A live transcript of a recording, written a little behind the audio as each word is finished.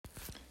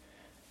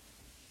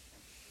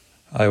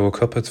I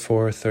woke up at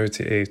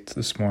 4:38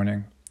 this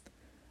morning,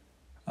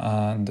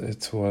 and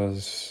it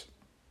was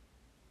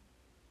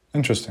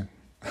interesting.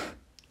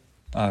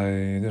 I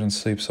didn't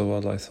sleep so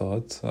well, I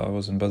thought. I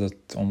was in bed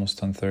at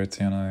almost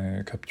 10:30 and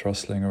I kept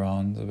rustling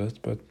around a bit,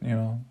 but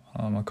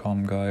I'm a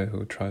calm guy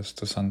who tries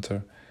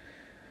to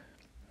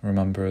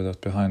remember that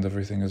behind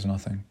everything is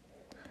nothing.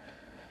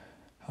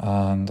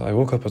 And I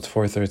woke up at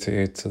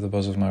 4:38 to the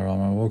buzz of my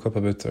alarm. I woke up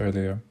a bit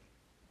earlier.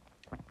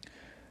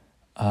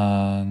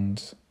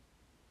 And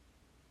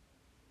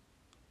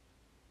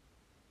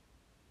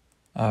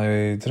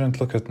I didn't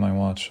look at my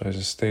watch. I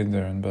just stayed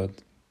there in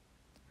bed.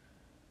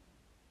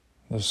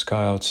 The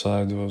sky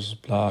outside was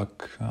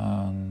black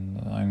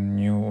and I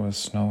knew it was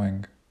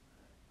snowing.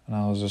 And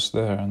I was just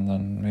there, and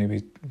then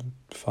maybe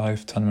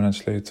 5-10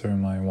 minutes later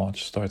my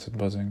watch started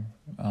buzzing,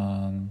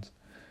 and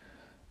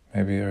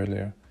maybe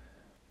earlier.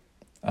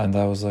 And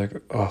I was like,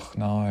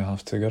 now I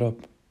have to get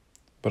up.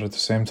 But at the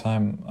same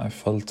time, I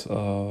felt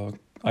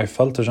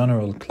a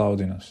general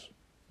cloudiness,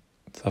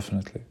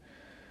 definitely.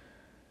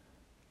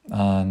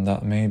 And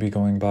that maybe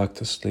going back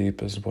to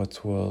sleep is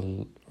what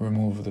will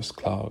remove this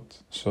cloud.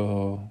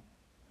 So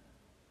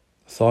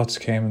thoughts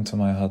came into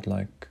my head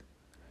like,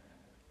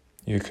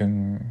 you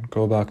can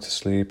go back to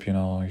sleep, you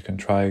can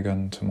try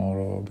again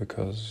tomorrow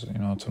because,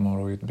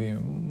 tomorrow you'd be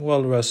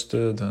well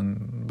rested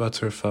and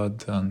better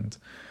fed, and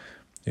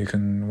you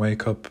can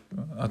wake up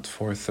at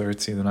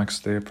 4:30 the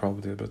next day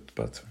probably a bit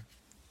better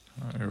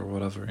or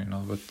whatever,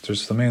 But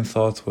just the main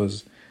thought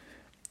was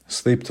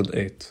sleep till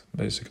 8,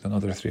 basically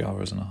another 3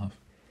 hours and a half.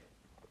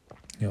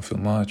 You'll feel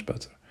much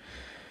better.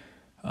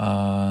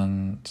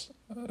 And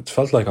it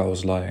felt like I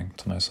was lying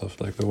to myself.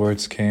 Like the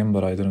words came,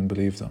 but I didn't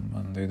believe them,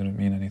 and they didn't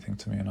mean anything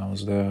to me. And I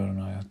was there, and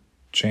I had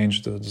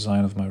changed the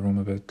design of my room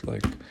a bit,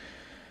 like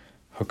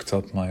hooked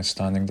up my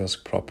standing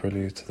desk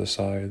properly to the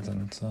side,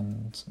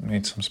 and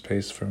made some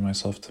space for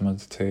myself to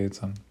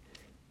meditate. And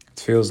it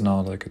feels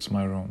now like it's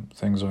my room.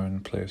 Things are in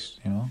place,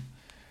 in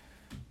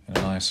a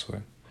nice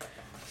way.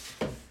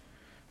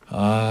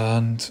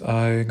 And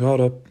I got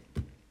up.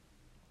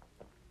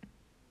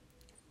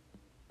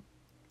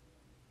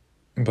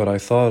 But I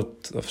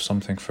thought of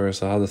something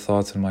first. I had a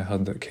thought in my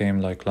head that came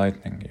like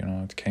lightning,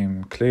 It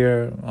came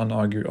clear,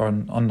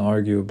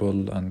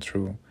 unarguable, and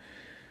true.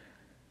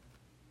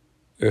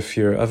 If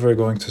you're ever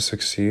going to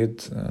succeed,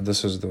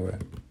 this is the way.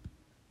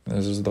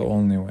 This is the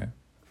only way.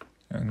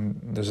 And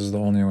this is the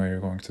only way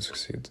you're going to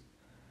succeed.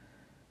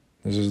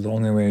 This is the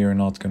only way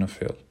you're not going to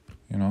fail,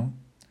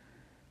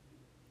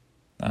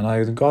 And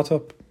I got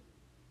up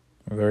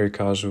very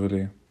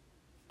casually.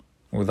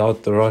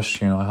 Without the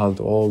rush, I had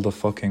all the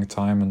fucking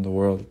time in the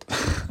world,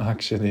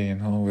 actually,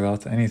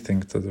 without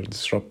anything to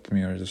disrupt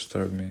me or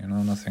disturb me,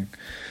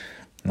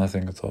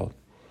 nothing at all.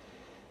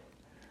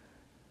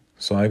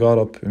 So I got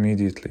up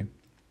immediately,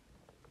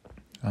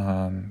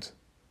 and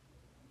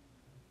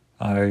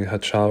I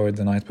had showered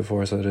the night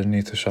before, so I didn't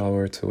need to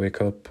shower to wake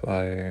up.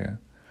 I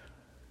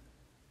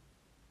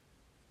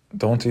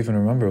don't even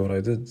remember what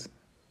I did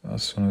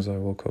as soon as I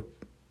woke up.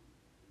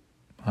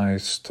 I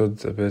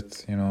stood a bit,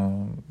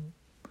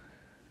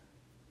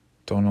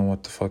 don't know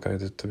what the fuck I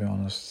did, to be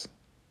honest.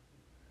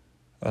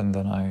 And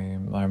then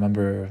I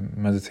remember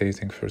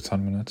meditating for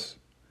 10 minutes.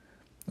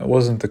 It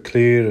wasn't the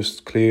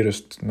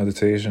clearest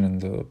meditation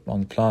on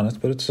the planet,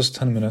 but it's just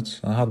 10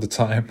 minutes. I had the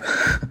time.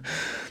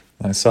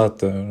 I sat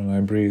there and I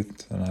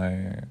breathed and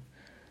I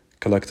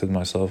collected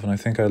myself. And I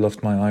think I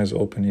left my eyes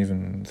open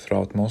even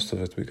throughout most of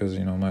it because,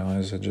 my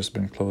eyes had just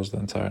been closed the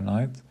entire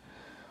night.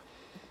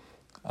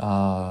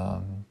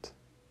 And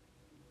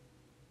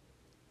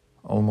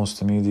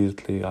almost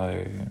immediately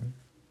I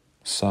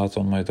sat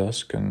on my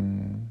desk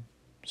and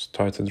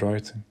started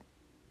writing.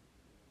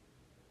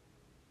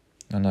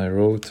 And I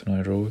wrote and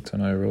I wrote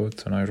and I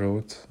wrote and I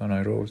wrote and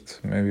I wrote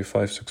maybe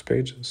 5-6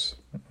 pages,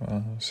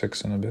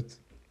 6 and a bit.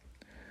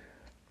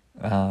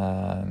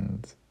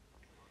 And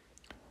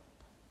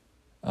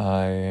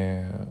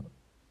I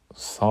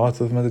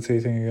thought of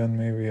meditating again,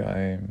 maybe.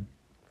 I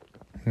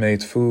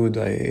made food,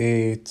 I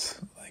ate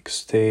like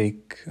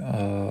steak,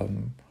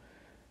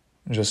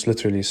 just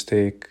literally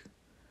steak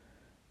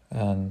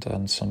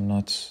and some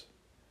nuts.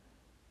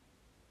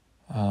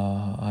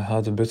 I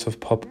had a bit of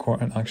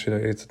popcorn.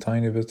 Actually, I ate a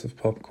tiny bit of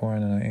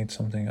popcorn and I ate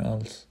something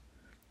else.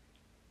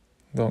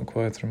 Don't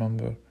quite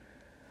remember.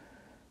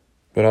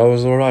 But I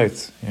was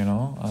alright,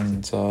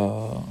 and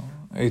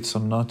ate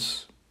some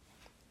nuts,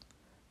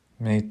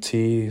 made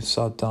tea,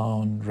 sat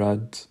down,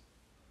 read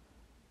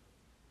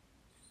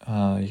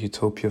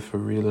Utopia for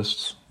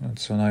Realists.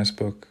 It's a nice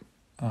book.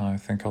 I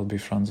think I'll be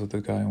friends with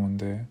the guy one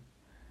day.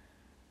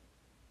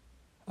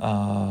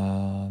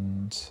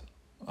 And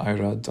I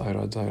read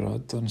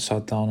and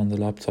sat down on the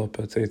laptop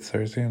at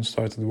 8:30 and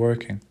started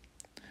working.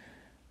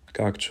 Like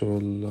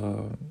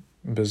actual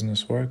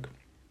business work.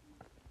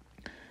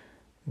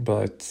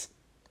 But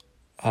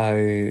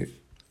I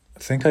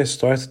think I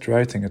started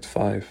writing at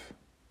 5.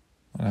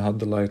 I had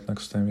the light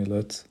next to me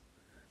lit.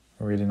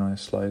 A really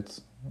nice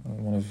light.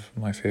 One of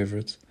my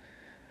favorites.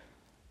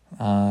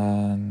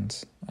 And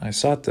I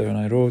sat there and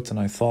I wrote and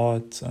I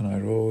thought and I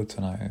wrote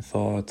and I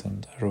thought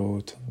and I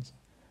wrote, and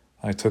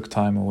I took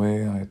time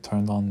away. I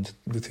turned on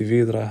the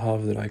TV that I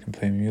have that I can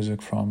play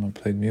music from. I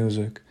played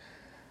music.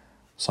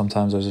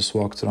 Sometimes I just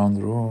walked around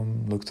the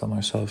room, looked at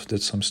myself,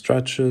 did some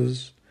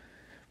stretches,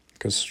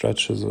 because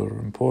stretches are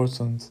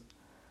important.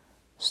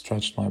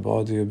 Stretched my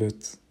body a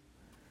bit.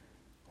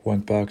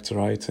 Went back to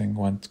writing,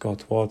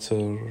 got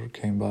water,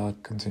 came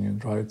back,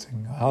 continued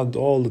writing. I had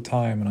all the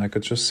time, and I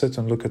could just sit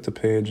and look at the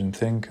page and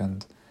think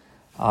and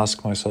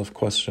ask myself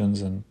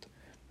questions, and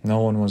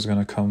no one was going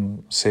to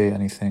come say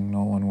anything.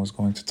 No one was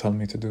going to tell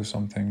me to do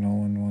something. No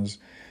one was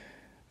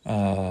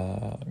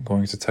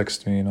going to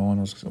text me. No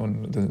one was.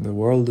 The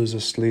world is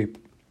asleep,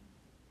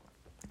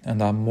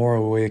 and I'm more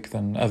awake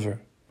than ever,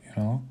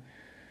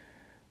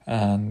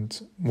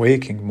 and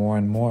waking more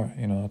and more.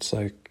 It's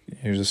like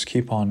you just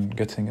keep on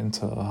getting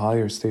into a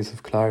higher state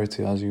of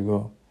clarity as you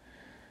go,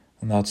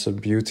 and that's the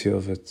beauty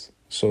of it.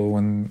 So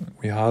when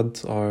we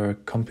had our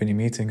company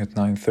meeting at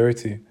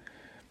 9:30,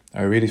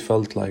 I really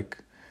felt like,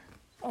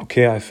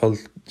 okay, I felt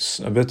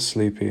a bit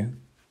sleepy,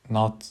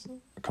 not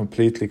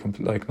completely,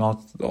 like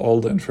not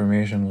all the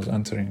information was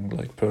entering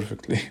like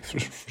perfectly for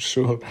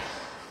sure,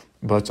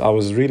 but I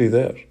was really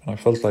there. I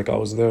felt like I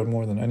was there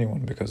more than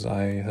anyone because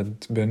I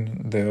had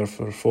been there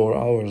for 4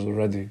 hours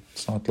already.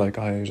 It's not like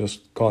I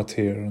just got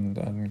here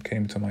and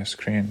came to my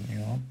screen,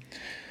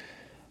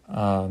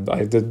 and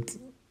I did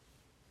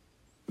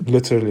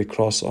literally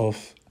cross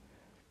off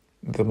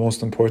the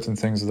most important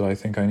things that I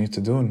think I need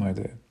to do in my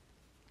day,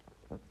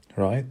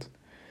 right?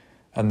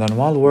 And then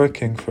while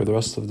working for the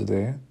rest of the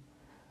day,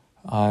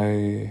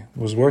 I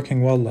was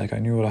working well, like I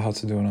knew what I had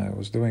to do and I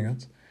was doing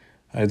it.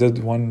 I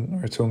did 1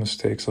 or 2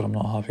 mistakes that I'm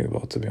not happy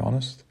about, to be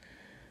honest,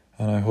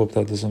 and I hope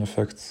that doesn't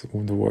affect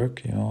the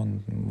work,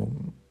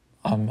 and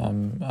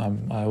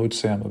I would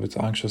say I'm a bit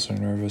anxious or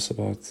nervous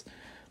about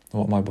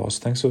what my boss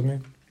thinks of me.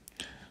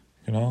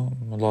 A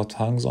lot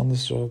hangs on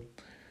this job,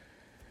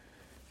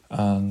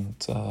 and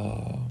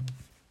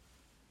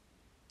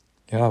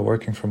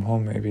working from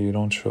home, maybe you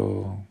don't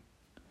show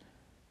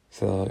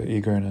the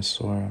eagerness,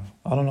 or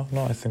I don't know.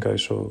 No, I think I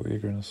show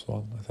eagerness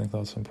well. I think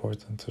that's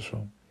important to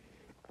show.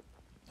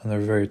 And they're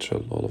very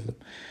chill, all of them.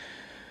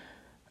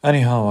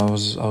 Anyhow,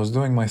 I was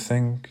doing my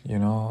thing,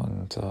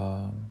 and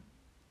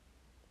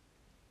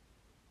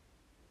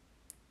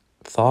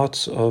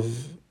thoughts of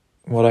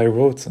what I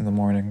wrote in the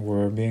morning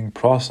were being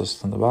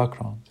processed in the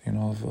background,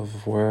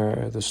 of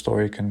where the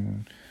story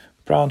can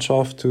branch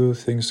off to,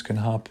 things can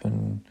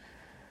happen,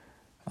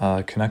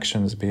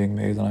 connections being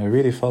made, and I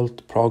really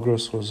felt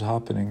progress was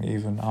happening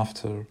even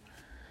after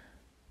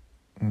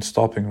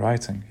stopping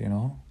writing,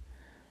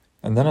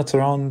 And then at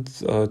around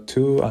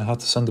 2, I had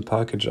to send the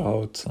package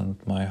out, and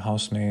my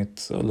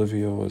housemate,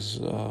 Olivia, was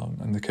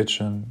in the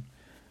kitchen.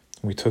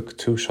 We took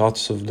 2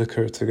 shots of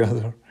liquor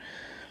together.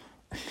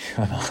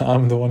 And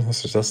I'm the one who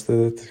suggested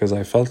it because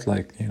I felt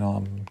like,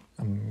 I'm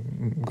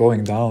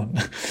going down.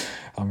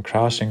 I'm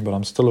crashing, but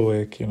I'm still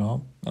awake,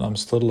 and I'm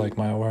still like,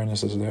 my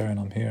awareness is there and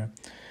I'm here.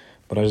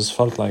 But I just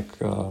felt like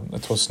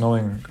it was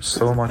snowing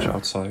so much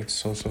outside,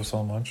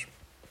 so much.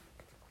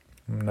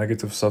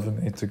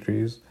 -7, 8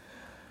 degrees.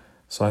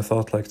 So I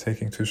thought like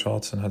taking 2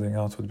 shots and heading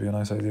out would be a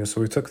nice idea. So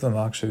we took them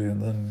actually,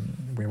 and then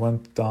we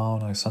went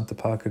down, I sent the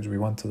package, we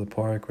went to the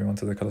park, we went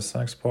to the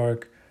calisthenics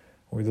park,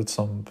 we did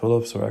some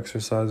pull-ups or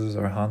exercises,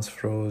 our hands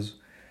froze,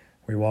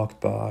 we walked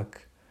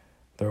back.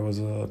 There was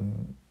a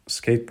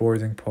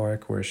skateboarding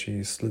park where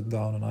she slid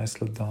down and I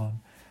slid down.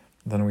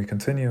 Then we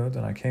continued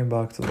and I came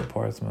back to the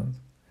apartment,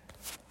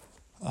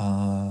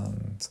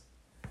 and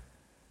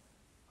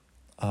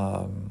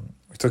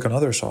we took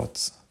another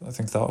shot. I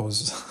think that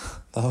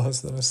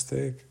was the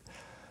mistake.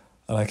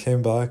 And I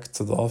came back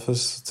to the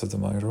office, to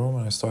my room,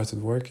 and I started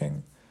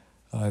working.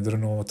 And I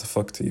didn't know what the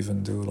fuck to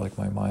even do. Like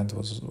my mind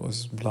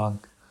was blank,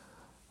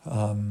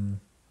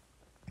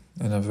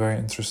 in a very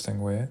interesting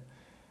way.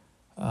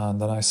 And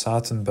then I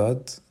sat in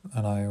bed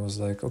and I was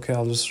like, okay,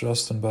 I'll just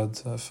rest in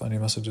bed. If any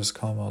messages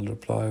come, I'll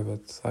reply.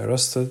 But I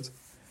rested,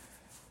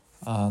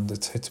 and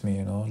it hit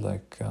me,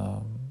 like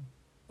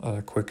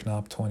a quick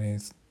nap, 20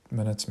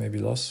 minutes, maybe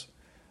less.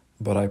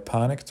 But I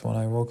panicked when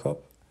I woke up.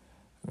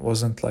 It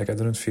wasn't like, I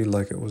didn't feel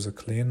like it was a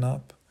clean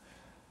nap.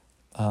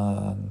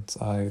 And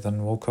I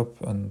then woke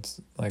up and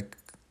like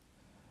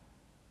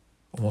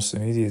almost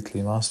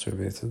immediately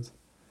masturbated.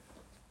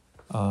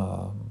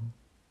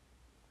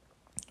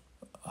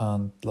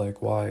 And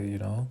like, why,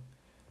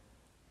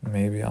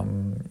 maybe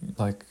I'm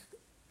like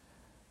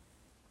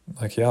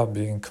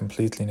being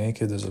completely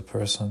naked as a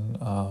person.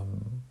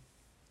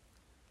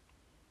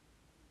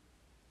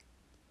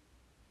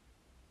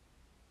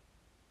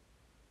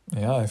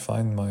 I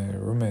find my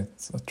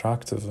roommate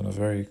attractive in a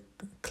very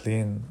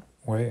clean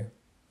way,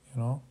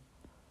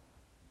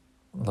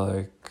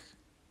 like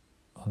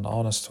an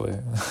honest way,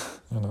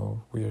 in a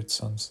weird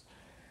sense.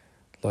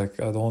 Like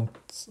I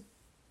don't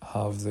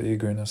have the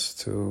eagerness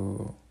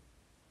to,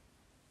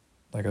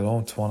 like I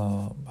don't want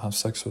to have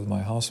sex with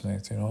my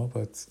housemate,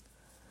 but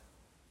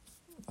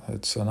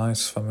it's a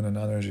nice feminine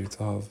energy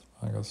to have,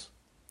 I guess.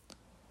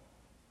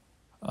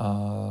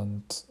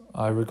 And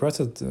I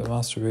regretted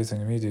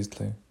masturbating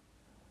immediately.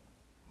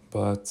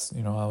 But,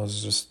 you know, I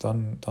was just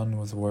done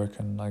with work,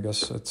 and I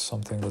guess it's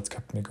something that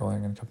kept me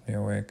going and kept me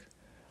awake.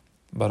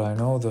 But I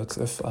know that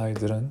if I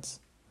didn't,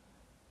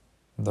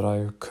 that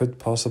I could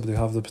possibly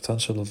have the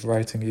potential of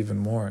writing even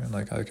more.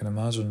 Like, I can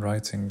imagine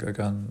writing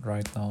again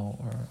right now,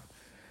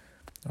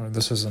 or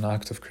this is an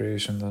act of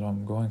creation that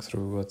I'm going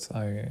through, but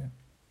I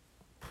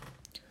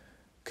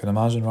can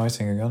imagine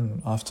writing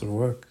again after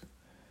work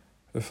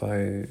if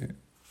I,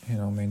 you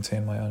know,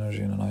 maintain my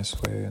energy in a nice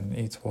way and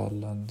eat well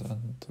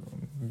and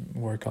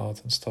work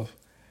out and stuff,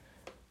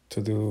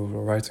 to do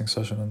a writing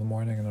session in the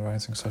morning and a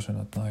writing session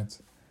at night,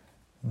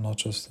 not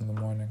just in the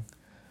morning.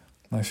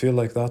 And I feel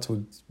like that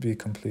would be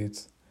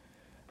complete.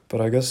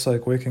 But I guess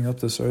like waking up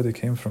this early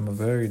came from a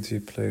very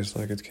deep place.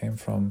 Like, it came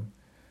from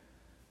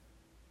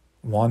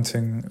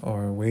wanting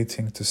or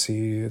waiting to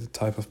see the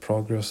type of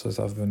progress that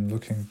I've been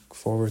looking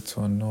forward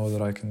to and know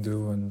that I can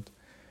do. And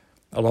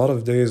a lot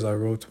of days I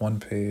wrote one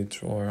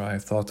page, or I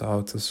thought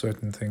out a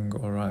certain thing,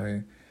 or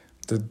I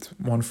did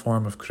one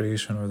form of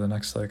creation or the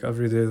next. Like,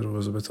 every day there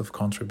was a bit of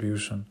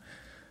contribution,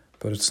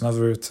 but it's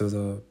never to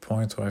the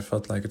point where I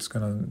felt like it's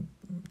gonna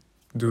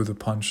do the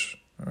punch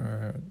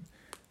or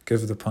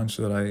give the punch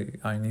that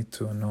I need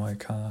to and know I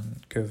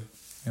can give,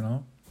 you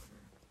know?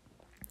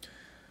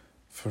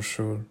 For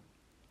sure.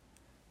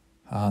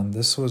 And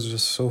this was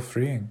just so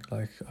freeing.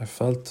 Like, I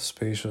felt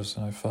spacious,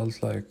 and I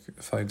felt like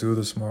if I do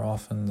this more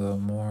often, the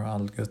more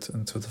I'll get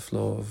into the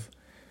flow of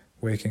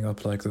waking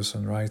up like this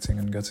and writing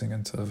and getting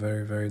into a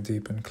very, very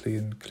deep and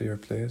clear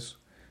place.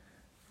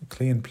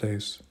 Clean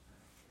place.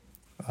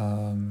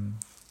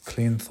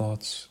 Clean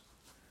thoughts.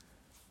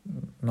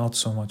 Not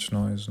so much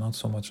noise, not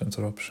so much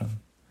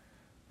interruption,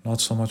 not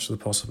so much the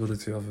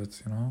possibility of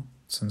it, you know?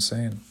 It's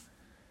insane.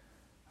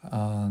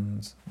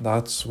 And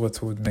that's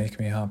what would make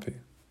me happy.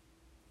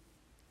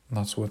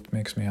 That's what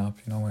makes me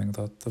happy, knowing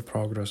that the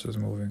progress is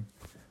moving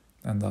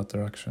in that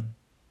direction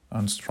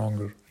and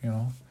stronger, you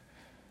know?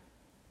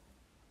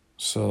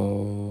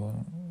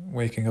 So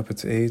waking up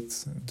at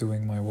 8,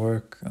 doing my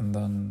work, and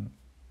then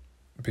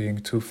being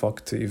too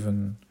fucked to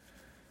even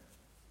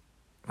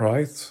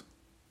write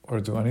or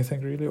do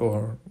anything really,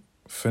 or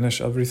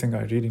finish everything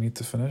I really need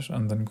to finish,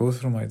 and then go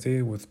through my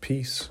day with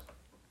peace.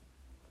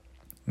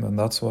 And then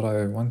that's what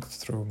I went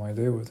through my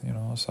day with, you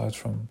know, aside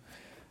from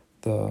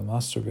the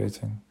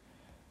masturbating.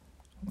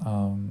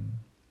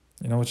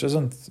 You know, which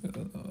isn't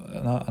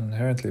an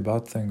inherently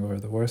bad thing or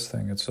the worst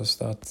thing. It's just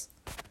that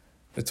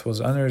it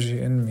was energy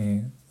in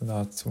me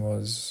that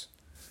was,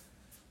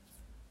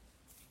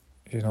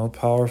 you know,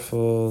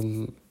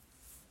 powerful,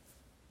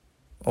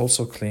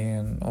 also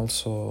clean,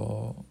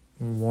 also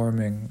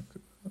warming,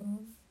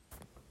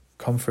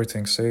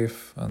 comforting,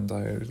 safe, and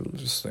I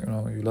just, you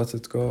know, you let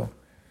it go.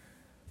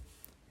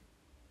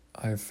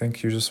 I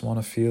think you just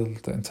want to feel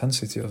the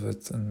intensity of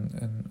it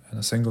in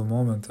a single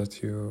moment,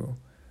 that you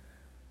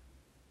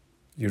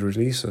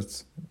release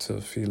it to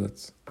feel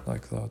it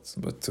like that.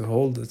 But to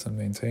hold it and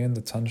maintain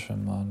the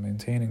tension, man,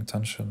 maintaining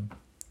tension,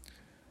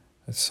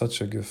 it's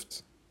such a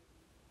gift,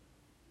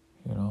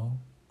 you know?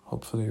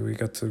 Hopefully we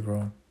get to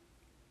grow.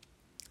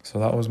 So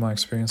that was my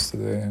experience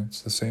today.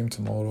 It's the same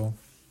tomorrow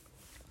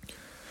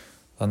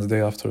and the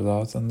day after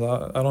that. And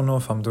I don't know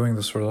if I'm doing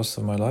this for the rest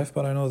of my life,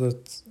 but I know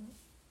that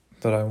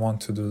I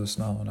want to do this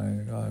now, and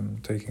I'm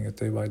taking it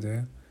day by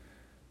day,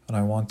 and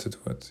I want to do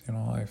it, you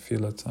know? I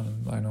feel it,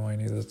 and I know I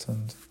need it,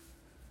 and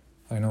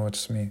I know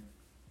it's me.